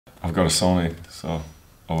I've got a Sony, so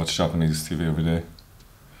I watch Japanese TV every day.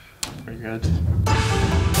 Very good.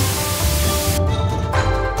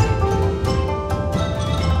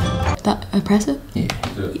 That oppressive? Yeah.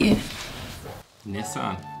 Yeah.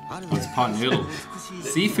 Nissan. What's pot noodle?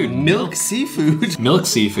 Seafood. Milk seafood. Milk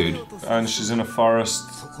seafood. And she's in a forest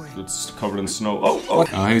that's covered in snow. Oh, oh!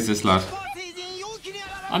 Oh, who's this lad?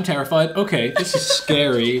 I'm terrified. Okay, this is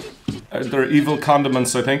scary. They're evil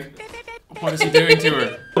condiments, I think. What is he doing to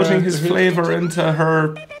her? Putting his flavour into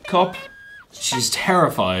her cup. She's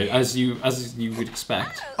terrified, as you would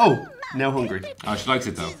expect. Oh, now hungry. Oh, she likes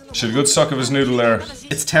it though. She had a good suck of his noodle there.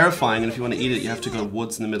 It's terrifying, and if you want to eat it, you have to go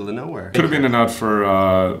woods in the middle of nowhere. Could have been an ad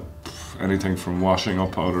for anything from washing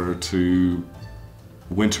up powder to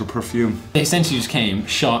winter perfume. They essentially just came,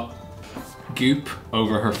 shot goop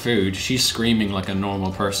over her food. She's screaming like a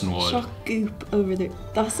normal person would. Shot goop over there.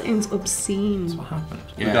 That sounds obscene. What happened?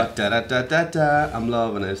 We got da da da da da. I'm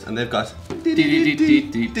loving it, and they've got. He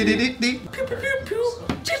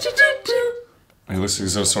looks like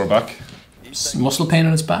he's got a sore back. Muscle pain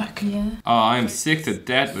on his back. Yeah. Oh, I am sick to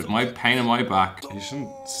death with my pain in my back. You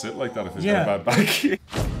shouldn't sit like that if he's got a bad back.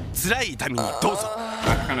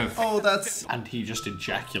 That kind of. Oh, that's. And he just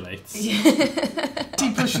ejaculates.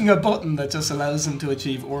 He pushing a button that just allows him to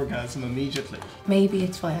achieve orgasm immediately. Maybe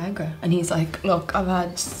it's Viagra. And he's like, look, I've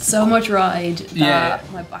had so much ride that Yeah.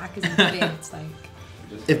 my back is in bits. Like,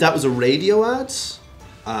 If that was a radio ad,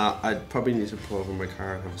 I'd probably need to pull over my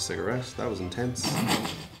car and have a cigarette. That was intense.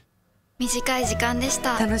 短い時間でし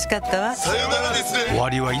た。楽しかったわ。終わ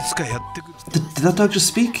りはいつかやってくる。 Did that dog just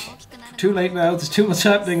speak? Too late now, there's too much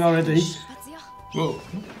happening already. Whoa.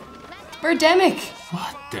 Birdemic!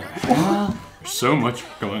 What the hell? There's so much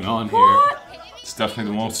going on here. It's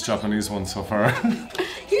definitely the most Japanese one so far.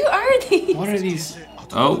 Who are these? What are these?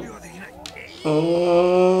 Oh.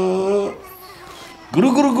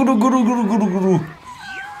 Guru guru guru guru guru guru guru.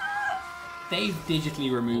 They've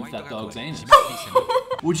digitally removed that dog's anus.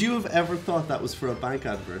 Would you have ever thought that was for a bank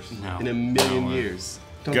advert? No. In a million No way. years.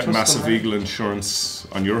 Don't Get trust massive them, eagle insurance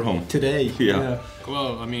on your home. Today. Yeah.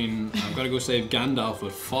 Well, I mean, I've got to go save Gandalf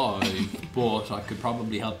at 5, but I could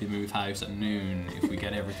probably help you move house at noon if we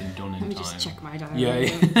get everything done in Let me time. just check my diary.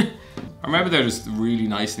 Yeah. I remember they were just really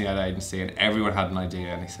nice in the ad agency and everyone had an idea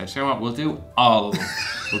and they said, you know what, we'll do all of them.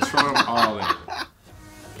 We'll throw them all in.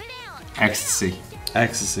 Ecstasy.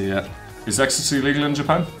 Ecstasy, yeah. Is ecstasy legal in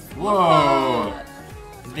Japan? Whoa!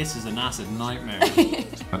 This is an acid nightmare.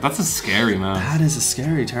 That's a scary man. That is a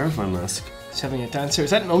scary, terrifying mask. He's having a dancer.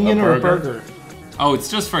 Is that an onion or a burger? Oh, it's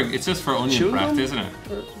just for onion Chewing breath, gum? isn't it?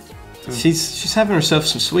 She's having herself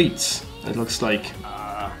some sweets. It looks like.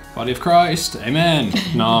 Body of Christ, amen.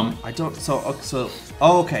 Nom. I don't.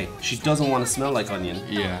 Oh, okay. She doesn't want to smell like onion.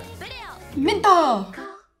 Yeah. Minto!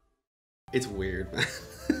 It's weird.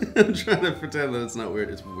 I'm trying to pretend that it's not weird.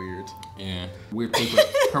 It's weird. Yeah. Weird paper.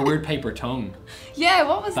 Her weird paper tongue. Yeah,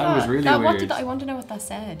 what was that? That was really What weird. did that, I want to know what that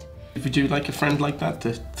said. Would you like a friend like that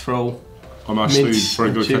to throw? I'm actually Mince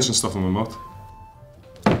very good at and catching stuff in my mouth.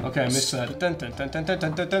 Okay, I missed that. Dun, dun, dun, dun, dun,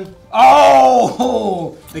 dun, dun, dun.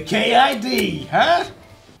 Oh! The KID, huh?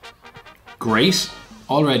 Great.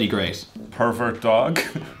 Already great. Pervert dog.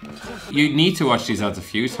 You need to watch these ads a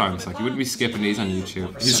few times. Like, you wouldn't be skipping these on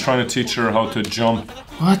YouTube. He's trying to teach her how to jump.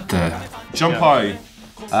 What the? Jump high.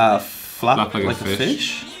 Flap like a a fish.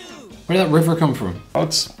 fish? Where did that river come from?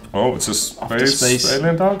 It's a space, space.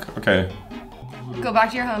 alien dog? Okay. Go back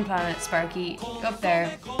to your home planet, Sparky. Up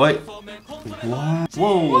there. Wait. What?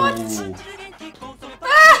 Whoa. What?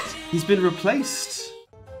 He's been replaced.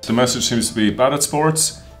 The message seems to be bad at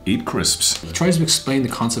sports, eat crisps. He tries to explain the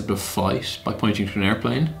concept of flight by pointing to an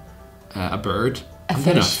airplane, a bird, and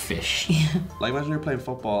then a fish. Like, imagine you're playing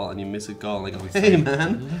football and you miss a goal and like, hey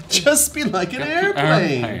man, just be like an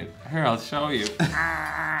airplane. Here, I'll show you.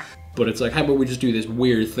 But it's like, how about we just do this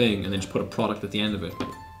weird thing and then just put a product at the end of it?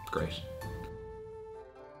 Great.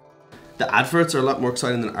 The adverts are a lot more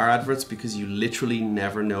exciting than our adverts because you literally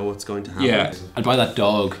never know what's going to happen. Yeah, I'd buy that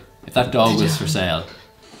dog. If that dog was for sale.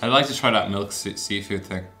 I'd like to try that milk seafood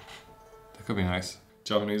thing. That could be nice.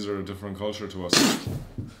 Japanese are a different culture to us.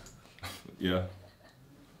 Yeah.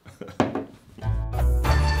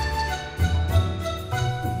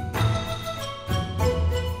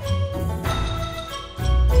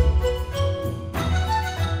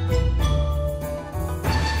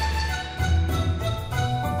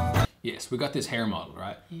 Yes, we got this hair model,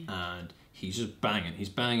 right? And he's just banging. He's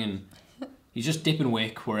banging. He's just dipping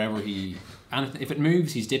wick wherever he... And if it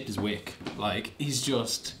moves, he's dipped his wick. Like, he's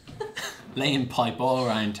just laying pipe all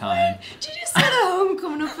around town. Do you just sit at home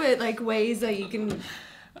coming up with like ways that you can...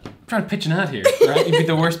 I'm trying to pitch an ad here, right? You'd be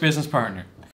the worst business partner.